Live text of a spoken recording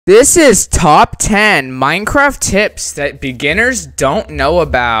This is top 10 Minecraft tips that beginners don't know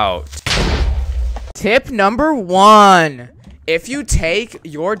about. Tip number 1. If you take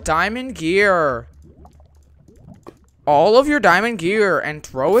your diamond gear, all of your diamond gear, and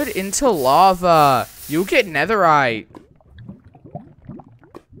throw it into lava, you get netherite.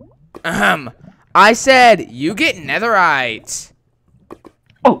 I said you get netherite.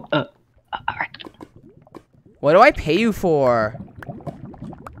 Oh, alright. What do I pay you for?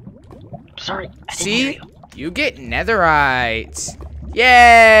 Sorry. See? You get netherite.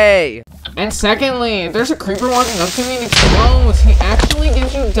 Yay! And secondly, if there's a creeper walking up to me and explodes, he actually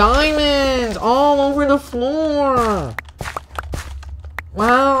gives you diamonds all over the floor.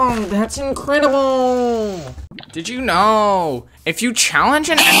 Wow, that's incredible. Did you know, if you challenge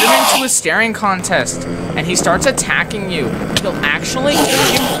an enderman to a staring contest and he starts attacking you, he'll actually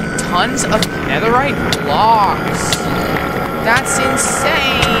give you tons of netherite blocks. That's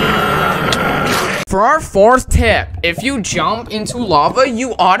insane. For our 4th tip, if you jump into lava,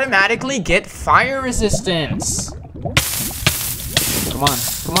 you automatically get fire resistance. Come on,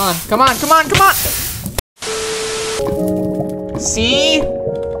 come on, come on, come on, come on. See?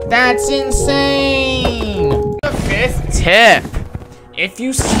 That's insane. The 5th tip. If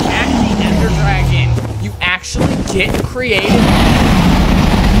you smack the ender dragon, you actually get creative.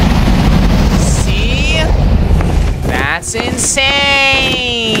 See? That's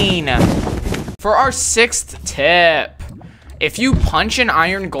insane. For our 6th tip, if you punch an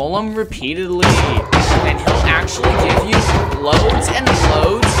iron golem repeatedly, then he'll actually give you loads and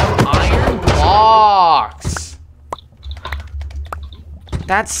loads of iron blocks.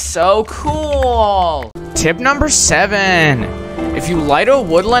 That's so cool. Tip number 7. If you light a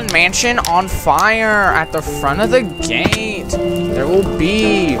woodland mansion on fire at the front of the gate, there will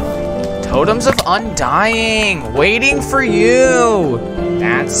be totems of undying waiting for you.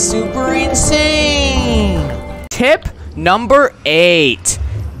 That's super insane. Tip number 8.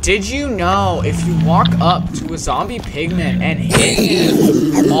 Did you know if you walk up to a zombie pigman and hit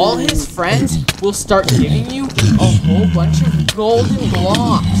him, all his friends will start giving you a whole bunch of golden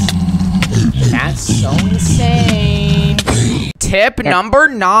blocks? That's so insane. Tip number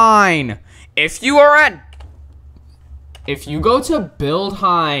 9. If you go to build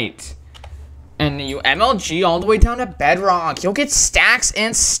height and you MLG all the way down to bedrock, you'll get stacks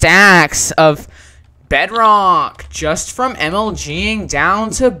and stacks of bedrock just from MLGing down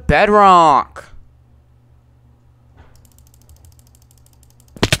to bedrock.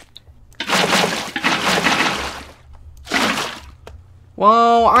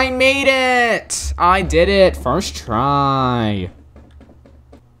 Whoa, I made it! I did it, first try.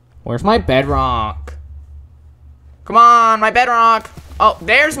 Where's my bedrock? Come on, my bedrock. Oh,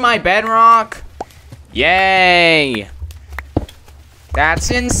 there's my bedrock. Yay!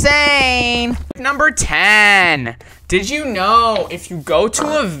 That's insane! Number 10. Did you know if you go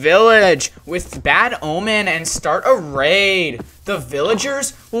to a village with bad omen and start a raid, the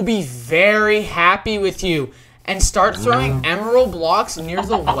villagers will be very happy with you and start throwing emerald blocks near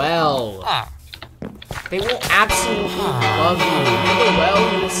the well. They will absolutely love you. Near the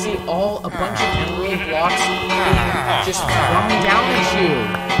well, you will see a bunch of emerald blocks just thrown down at you.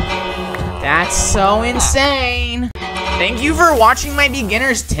 That's so insane. Thank you for watching my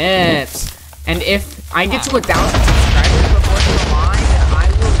beginner's tips. And if I get to 1,000 subscribers before the line, then I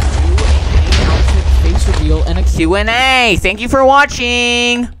will do a maid outfit face reveal and a Q&A. Thank you for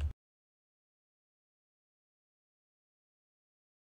watching.